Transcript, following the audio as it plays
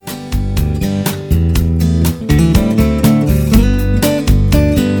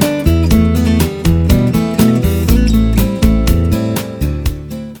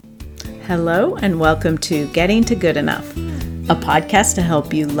and welcome to Getting to Good Enough, a podcast to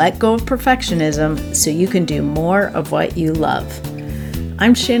help you let go of perfectionism so you can do more of what you love.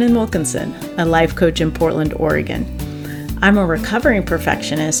 I'm Shannon Wilkinson, a life coach in Portland, Oregon. I'm a recovering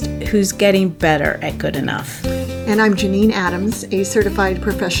perfectionist who's getting better at good enough. And I'm Janine Adams, a certified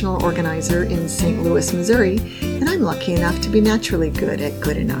professional organizer in St. Louis, Missouri, and I'm lucky enough to be naturally good at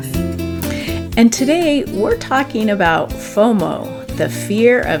good enough. And today we're talking about FOMO, the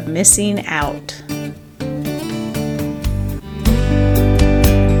fear of missing out. Hey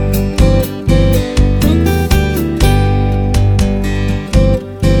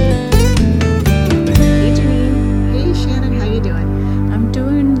Janine. Hey Shannon, how you doing? I'm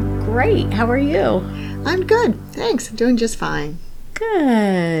doing great. How are you? I'm good, thanks. I'm doing just fine.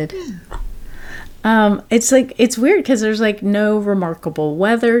 Good. Yeah. It's weird because there's no remarkable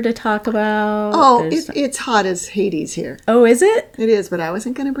weather to talk about. Oh, it's hot as Hades here. Oh, is it? It is, but I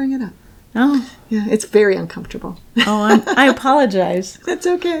wasn't going to bring it up. Oh, Yeah, it's very uncomfortable. I apologize. That's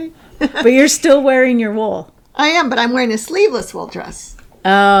okay. But you're still wearing your wool. I am, but I'm wearing a sleeveless wool dress.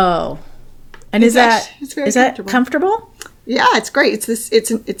 Oh, and It's very comfortable? Yeah, it's great.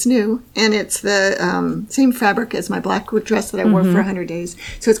 It's new, and it's the same fabric as my black dress that I wore for 100 days.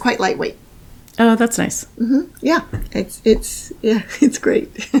 So it's quite lightweight. Oh, that's nice. Yeah, it's great.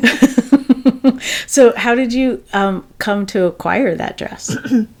 So, how did you come to acquire that dress?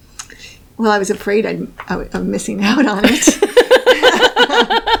 Well, I was afraid I'm missing out on it.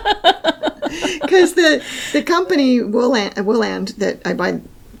 Because the company Wooland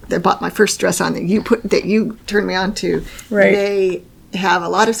that bought my first dress on that you turned me on to, Right. They have a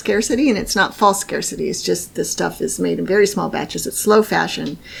lot of scarcity, and it's not false scarcity. It's just the stuff is made in very small batches. It's slow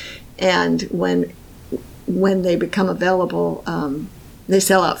fashion, and when they become available, they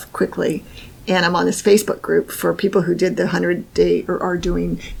sell out quickly. And I'm on this Facebook group for people who did the 100-day or are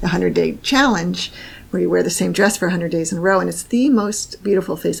doing the 100-day challenge, where you wear the same dress for 100 days in a row. And it's the most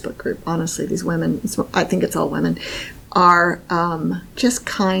beautiful Facebook group. Honestly, these women, I think it's all women, are just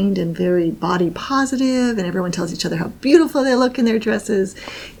kind and very body positive, and everyone tells each other how beautiful they look in their dresses.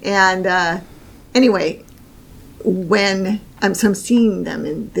 And anyway, when I'm seeing them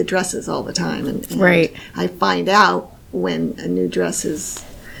in the dresses all the time, and Right. I find out when a new dress is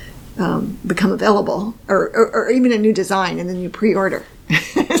become available, or even a new design, and then you pre-order.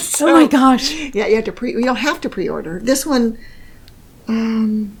 So, Oh my gosh. yeah, you have to you don't have to pre-order. This one,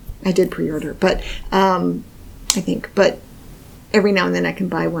 I did pre-order, but I think, but every now and then I can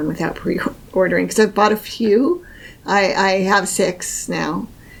buy one without pre-ordering, because I've bought a few. I have 6 now,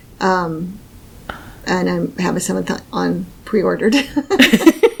 and I have a 7th on pre-ordered.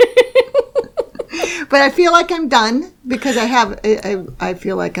 But I feel like I'm done, because I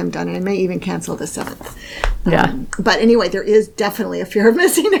feel like I'm done, and I may even cancel the 7th. Yeah. But anyway, there is definitely a fear of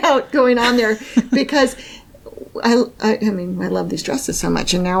missing out going on there, because I mean, I love these dresses so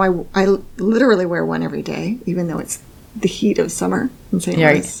much, and now I literally wear one every day, even though it's the heat of summer in St.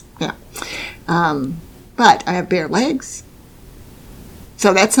 Louis. Yeah. But I have bare legs,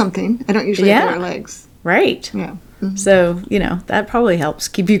 so that's something. I don't usually have bare legs. Right. Yeah. So, that probably helps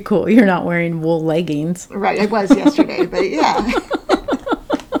keep you cool. You're not wearing wool leggings. Right. I was yesterday, but yeah.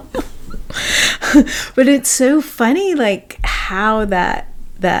 But it's so funny, how that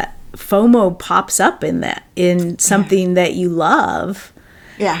FOMO pops up in something that you love.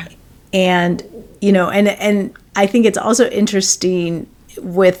 Yeah. And, and I think it's also interesting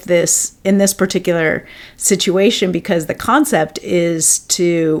with in this particular situation, because the concept is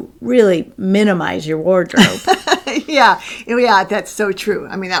to really minimize your wardrobe. Yeah, that's so true.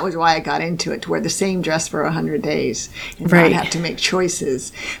 I mean, that was why I got into it, to wear the same dress for 100 days and Right. not have to make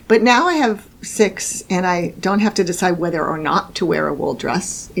choices. But now I have 6, and I don't have to decide whether or not to wear a wool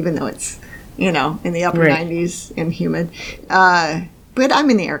dress, even though it's, in the upper Right. 90s and humid. But I'm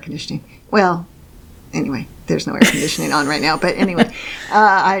in the air conditioning. Well, anyway, there's no air conditioning on right now. But anyway,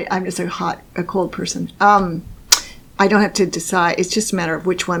 I'm just a cold person. I don't have to decide. It's just a matter of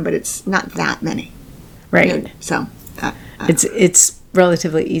which one, but it's not that many. Right. So It's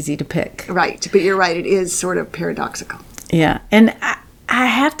relatively easy to pick. right, but you're right. It is sort of paradoxical. Yeah. And I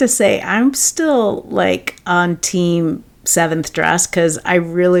have to say, I'm still on team 7th dress, because I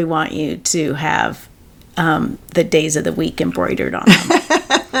really want you to have the days of the week embroidered on them.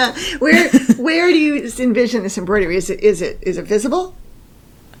 Where do you envision this embroidery? Is it visible?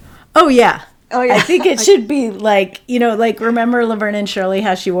 Oh, yeah. Oh yeah. I think it should be remember Laverne and Shirley,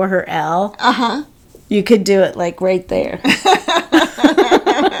 how she wore her L? Uh-huh. You could do it right there.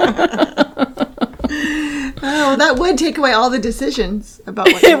 Oh, That would take away all the decisions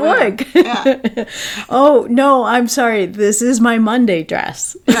about what It would. Yeah. Oh, no, I'm sorry. This is my Monday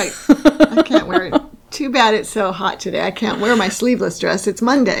dress. Right. I can't wear it. Too bad it's so hot today. I can't wear my sleeveless dress. It's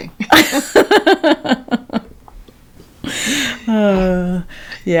Monday.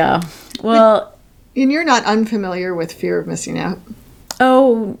 Yeah. Well, And you're not unfamiliar with fear of missing out.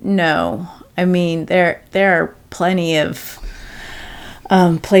 oh, no. I mean, there are plenty of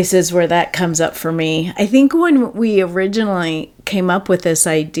places where that comes up for me. I think when we originally came up with this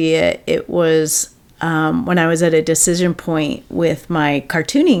idea, it was when I was at a decision point with my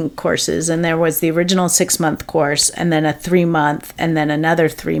cartooning courses, and there was the original 6-month course, and then a 3-month, and then another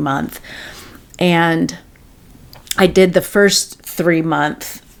 3-month. And I did the first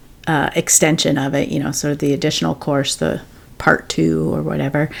 3-month extension of it, sort of the additional course, the part 2 or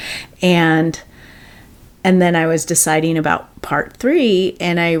whatever. And then I was deciding about part 3,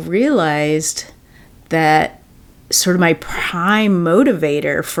 and I realized that sort of my prime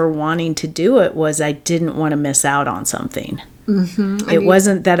motivator for wanting to do it was I didn't want to miss out on something. Mm-hmm. It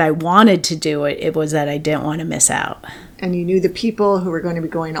wasn't that I wanted to do it. It was that I didn't want to miss out. And you knew the people who were going to be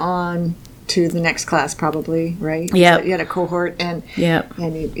going on to the next class probably, right? Yeah. So you had a cohort and Yep.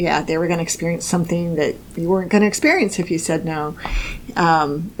 and they were going to experience something that you weren't going to experience if you said no.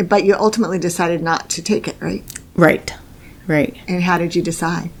 But you ultimately decided not to take it, right? Right. Right. And how did you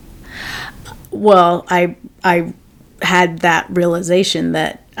decide? Well, I had that realization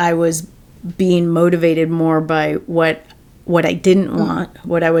that I was being motivated more by what I didn't want,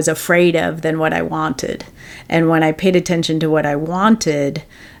 what I was afraid of, than what I wanted. And when I paid attention to what I wanted,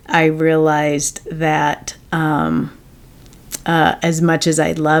 I realized that as much as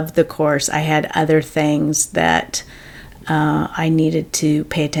I loved the course, I had other things that I needed to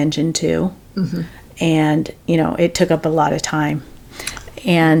pay attention to. Mm-hmm. And, it took up a lot of time.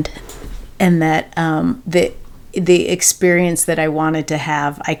 And that the experience that I wanted to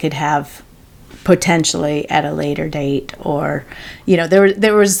have, I could have potentially at a later date, or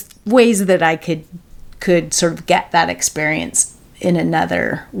there was ways that I could sort of get that experience in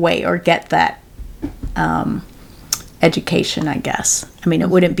another way, or get that education, I guess. I mean, it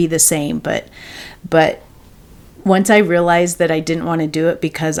wouldn't be the same, but once I realized that I didn't want to do it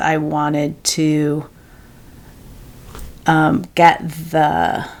because I wanted to get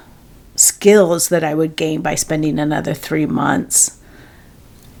the skills that I would gain by spending another 3 months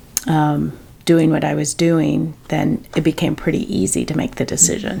doing what I was doing, then it became pretty easy to make the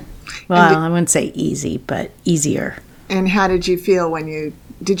decision. Well, I wouldn't say easy, but easier. And how did you feel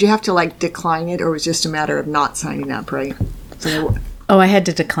did you have to decline it, or was it just a matter of not signing up, right? So, I had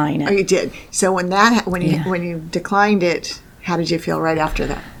to decline it. Oh, you did. So when you declined it, how did you feel right after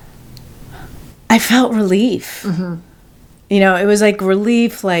that? I felt relief. Mm-hmm. It was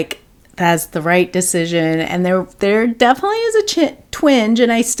relief, that's the right decision. And there definitely is a twinge,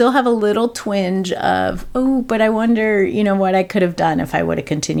 and I still have a little twinge of, but I wonder, what I could have done if I would have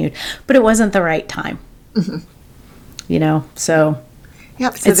continued. But it wasn't the right time. Mm-hmm. So.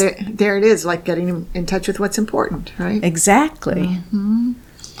 Yep. So there it is, getting in touch with what's important, right? Exactly. Mm-hmm.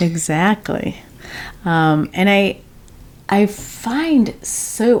 Exactly. And I find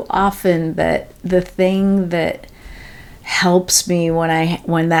so often that the thing that helps me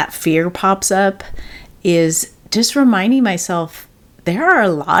when that fear pops up is just reminding myself there are a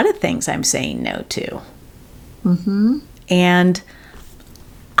lot of things I'm saying no to. Mm-hmm. And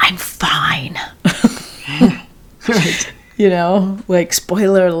I'm fine. Right.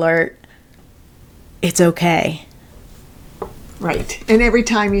 Spoiler alert, it's okay. Right. And every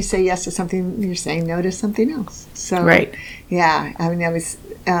time you say yes to something, you're saying no to something else. So, right. Yeah. I mean,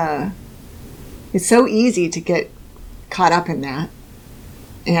 it's so easy to get caught up in that.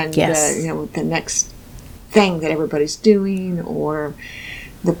 And, yes. The next thing that everybody's doing, or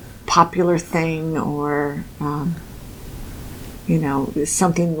the popular thing, or,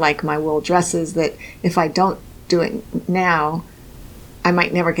 something like my wool dresses that if I don't do it now, I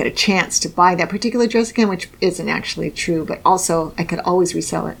might never get a chance to buy that particular dress again, which isn't actually true, but also I could always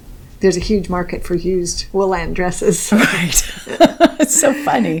resell it. There's a huge market for used Woolan dresses. Right. It's so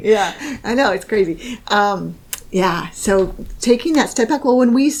funny. Yeah, I know, it's crazy. So taking that step back, well,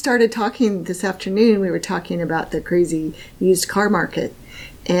 when we started talking this afternoon, we were talking about the crazy used car market.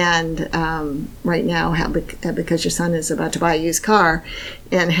 And right now, because your son is about to buy a used car,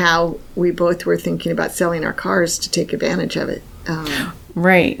 and how we both were thinking about selling our cars to take advantage of it.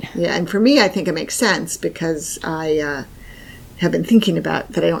 Right. Yeah, and for me, I think it makes sense because I have been thinking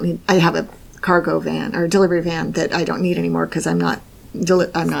about that. I have a cargo van or a delivery van that I don't need anymore because I'm not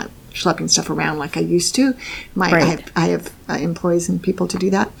schlepping stuff around like I used to. Right. I have employees and people to do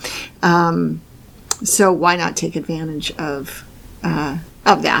that. So why not take advantage of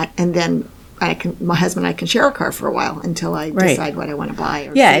that, and then my husband and I can share a car for a while until I decide what I want to buy.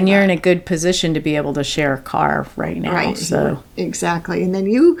 Yeah, and you're in a good position to be able to share a car right now. Right. So exactly, and then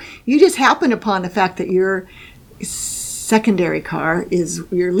you just happen upon the fact that your secondary car is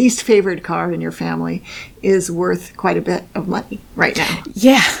your least favorite car in your family is worth quite a bit of money right now.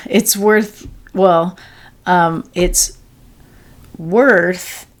 Yeah, it's worth. Well, it's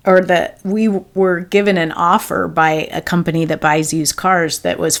worth. Or that we were given an offer by a company that buys used cars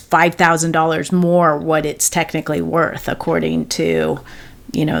that was $5,000 more what it's technically worth, according to,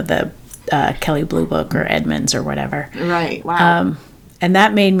 the Kelley Blue Book or Edmunds or whatever. Right. Wow. And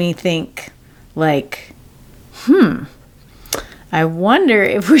that made me think, like, I wonder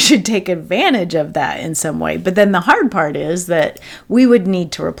if we should take advantage of that in some way. But then the hard part is that we would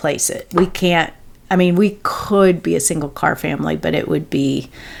need to replace it. We can't. I mean, we could be a single car family, but it would be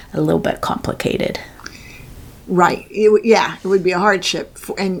a little bit complicated. Right. It would be a hardship,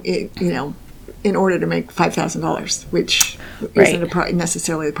 in order to make $5,000, which isn't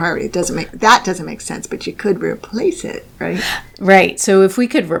necessarily the priority. That doesn't make sense, but you could replace it, right? Right. So if we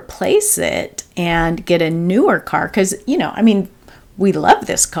could replace it and get a newer car, because, we love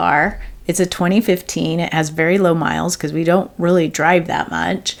this car. It's a 2015. It has very low miles because we don't really drive that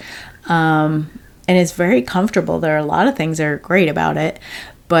much. And it's very comfortable. There are a lot of things that are great about it.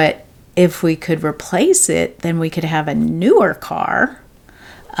 But if we could replace it, then we could have a newer car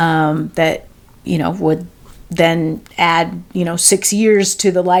that, would then add, 6 years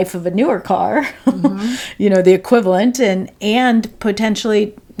to the life of a newer car, the equivalent, and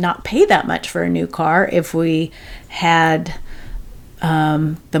potentially not pay that much for a new car if we had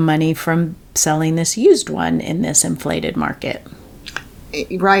the money from selling this used one in this inflated market.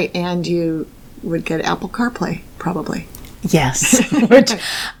 Right. And you would get Apple CarPlay, probably. Yes, which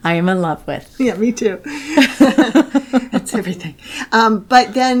I am in love with. Yeah, me too. That's everything.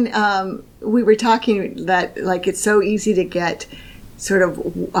 But then we were talking that, like, it's so easy to get sort of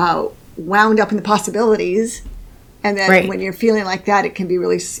wound up in the possibilities. And then when you're feeling like that, it can be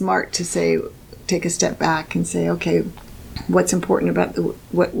really smart to take a step back and say, okay, what's important about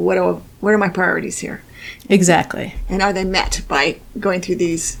what are my priorities here? Exactly. And are they met by going through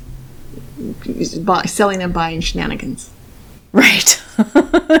these selling and buying shenanigans? Right.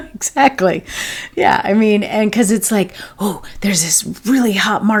 Exactly. Yeah. I mean, and because it's like, oh, there's this really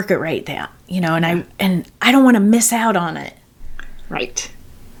hot market right now, and I don't want to miss out on it. Right.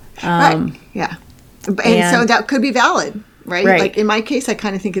 Right. Yeah. And so that could be valid, right? Like in my case, I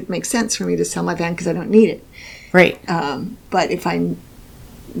kind of think it makes sense for me to sell my van because I don't need it. Right. But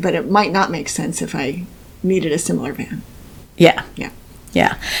it might not make sense if I needed a similar van. Yeah. Yeah.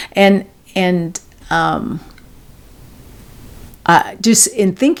 Yeah. And just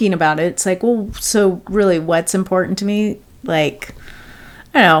in thinking about it, it's like, well, so really what's important to me? Like,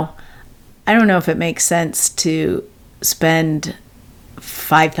 I don't know if it makes sense to spend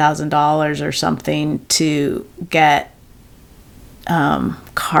 $5,000 or something to get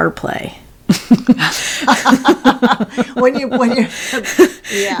CarPlay. when you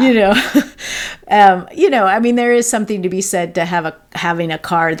yeah. I mean, there is something to be said to having a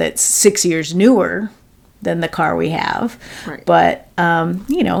car that's 6 years newer than the car we have. Right. But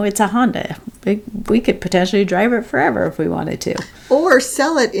it's a Honda. We could potentially drive it forever if we wanted to, or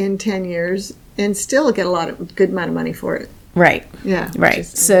sell it in 10 years and still get a good amount of money for it. Right. Yeah. Right.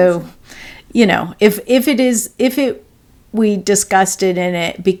 So, we discussed it and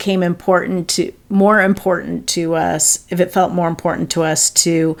it became more important to us, if it felt more important to us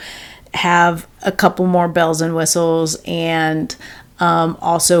to have a couple more bells and whistles and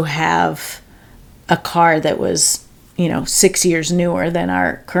also have a car that was, 6 years newer than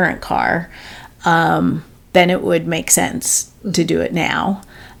our current car, then it would make sense to do it now.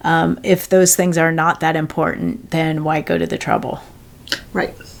 If those things are not that important, then why go to the trouble?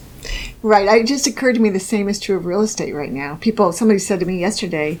 Right. Right. It just occurred to me the same is true of real estate right now. Somebody said to me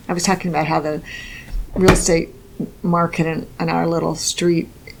yesterday, I was talking about how the real estate market in our little street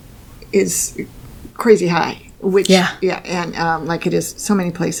is crazy high, and like it is so many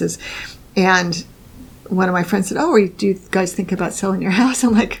places. And one of my friends said, "Oh, do you guys think about selling your house?"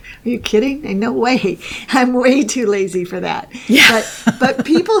 I'm like, "Are you kidding? No way. I'm way too lazy for that." Yeah. But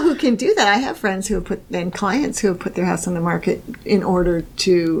people who can do that, I have friends clients who have put their house on the market in order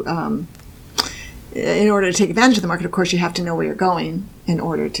to take advantage of the market. Of course, you have to know where you're going in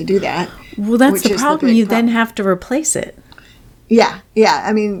order to do that. Well, that's the problem. You then have to replace it. Yeah. Yeah.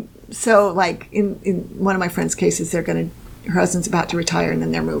 I mean, so like in one of my friends' cases, her husband's about to retire and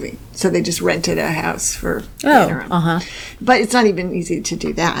then they're moving. So they just rented a house for the interim. But it's not even easy to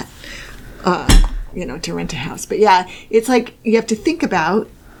do that. to rent a house. But yeah, it's like you have to think about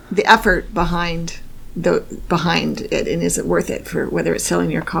the effort behind it, and is it worth it, for whether it's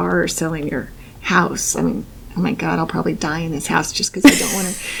selling your car or selling your house. I mean, oh my God, I'll probably die in this house just because I don't want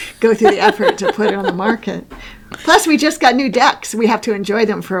to go through the effort to put it on the market. Plus, we just got new decks. We have to enjoy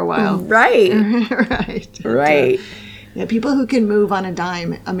them for a while. Right. Right. Yeah, people who can move on a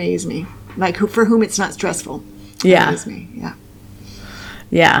dime amaze me. Like, for whom it's not stressful. Yeah. Amaze me. Yeah.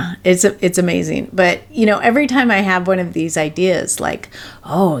 Yeah, it's amazing. But, every time I have one of these ideas, like,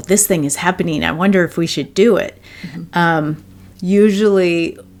 oh, this thing is happening, I wonder if we should do it. Mm-hmm.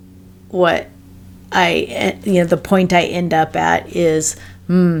 Usually what the point I end up at is,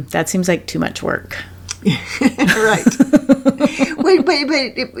 that seems like too much work. Right. Wait,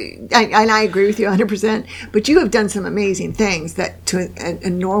 and I agree with you 100%. But you have done some amazing things that to a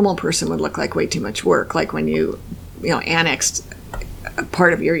normal person would look like way too much work. Like when you annexed a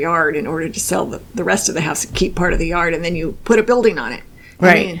part of your yard in order to sell the rest of the house and keep part of the yard, and then you put a building on it.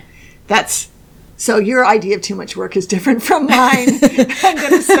 Right. So your idea of too much work is different from mine, I'm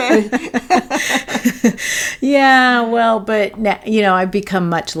going to say. Yeah, well, but now, I've become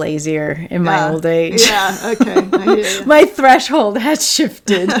much lazier in my old age. Yeah, okay. I hear you. My threshold has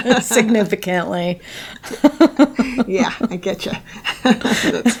shifted significantly. Yeah, I get you.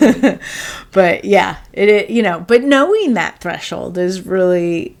 That's funny. But yeah, but knowing that threshold is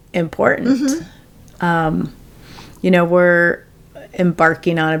really important. Mm-hmm. We're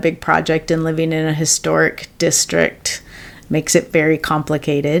embarking on a big project and living in a historic district makes it very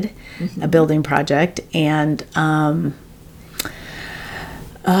complicated, a building project. And I'm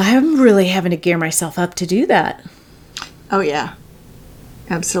really having to gear myself up to do that. Oh, yeah.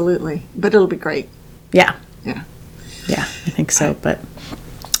 Absolutely. But it'll be great. Yeah. Yeah. Yeah, I think so. But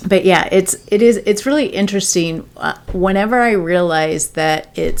yeah, it's really interesting. Whenever I realize that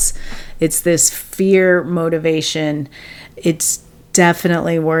it's this fear motivation, it's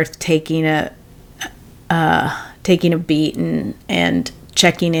definitely worth taking a beat and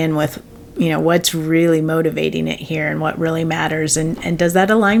checking in with what's really motivating it here and what really matters, and does that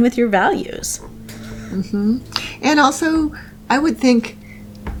align with your values. Mm-hmm. And also, I would think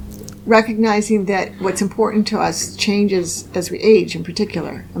recognizing that what's important to us changes as we age, in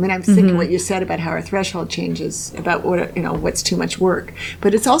particular. I mean, I'm thinking what you said about how our threshold changes, about what's too much work,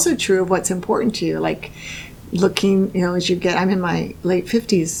 but it's also true of what's important to you. Like, looking, as you get, I'm in my late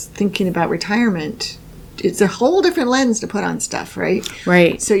 50s, thinking about retirement. It's a whole different lens to put on stuff, right?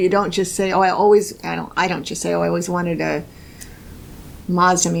 Right. So you don't just say, I don't just say, I always wanted a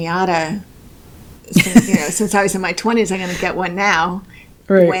Mazda Miata. Since I was in my 20s, I'm going to get one now.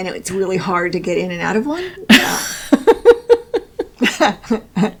 Right. When it's really hard to get in and out of one.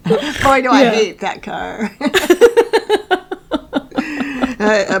 Boy, do I hate that car.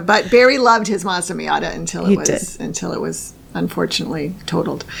 But Barry loved his Mazda Miata until it was unfortunately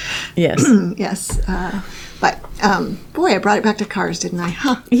totaled. Yes. Yes. But boy, I brought it back to cars, didn't I?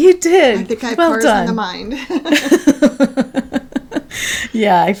 Huh. You did. I think I have well cars done. on the mind.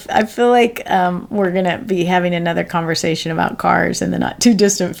 Yeah, I feel like we're going to be having another conversation about cars in the not too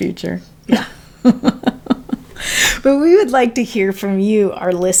distant future. Yeah. But we would like to hear from you,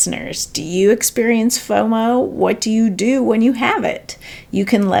 our listeners. Do you experience FOMO? What do you do when you have it? You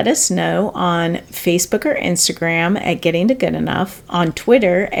can let us know on Facebook or Instagram at Getting to Good Enough, on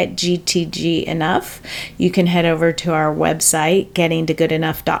Twitter at GTG Enough. You can head over to our website,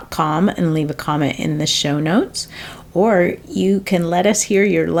 gettingtogoodenough.com, and leave a comment in the show notes. Or you can let us hear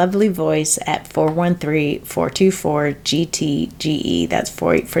your lovely voice at 413-424-GTGE. That's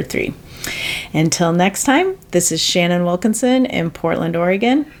 4843. Until next time, this is Shannon Wilkinson in Portland,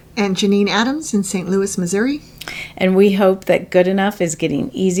 Oregon. And Janine Adams in St. Louis, Missouri. And we hope that good enough is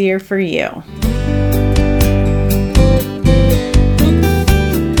getting easier for you.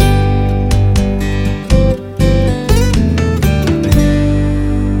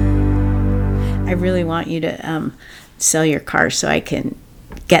 I really want you to sell your car so I can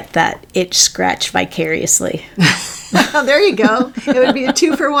get that itch scratch vicariously. Oh, there you go. It would be a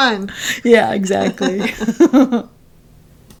 2-for-1. Yeah, exactly.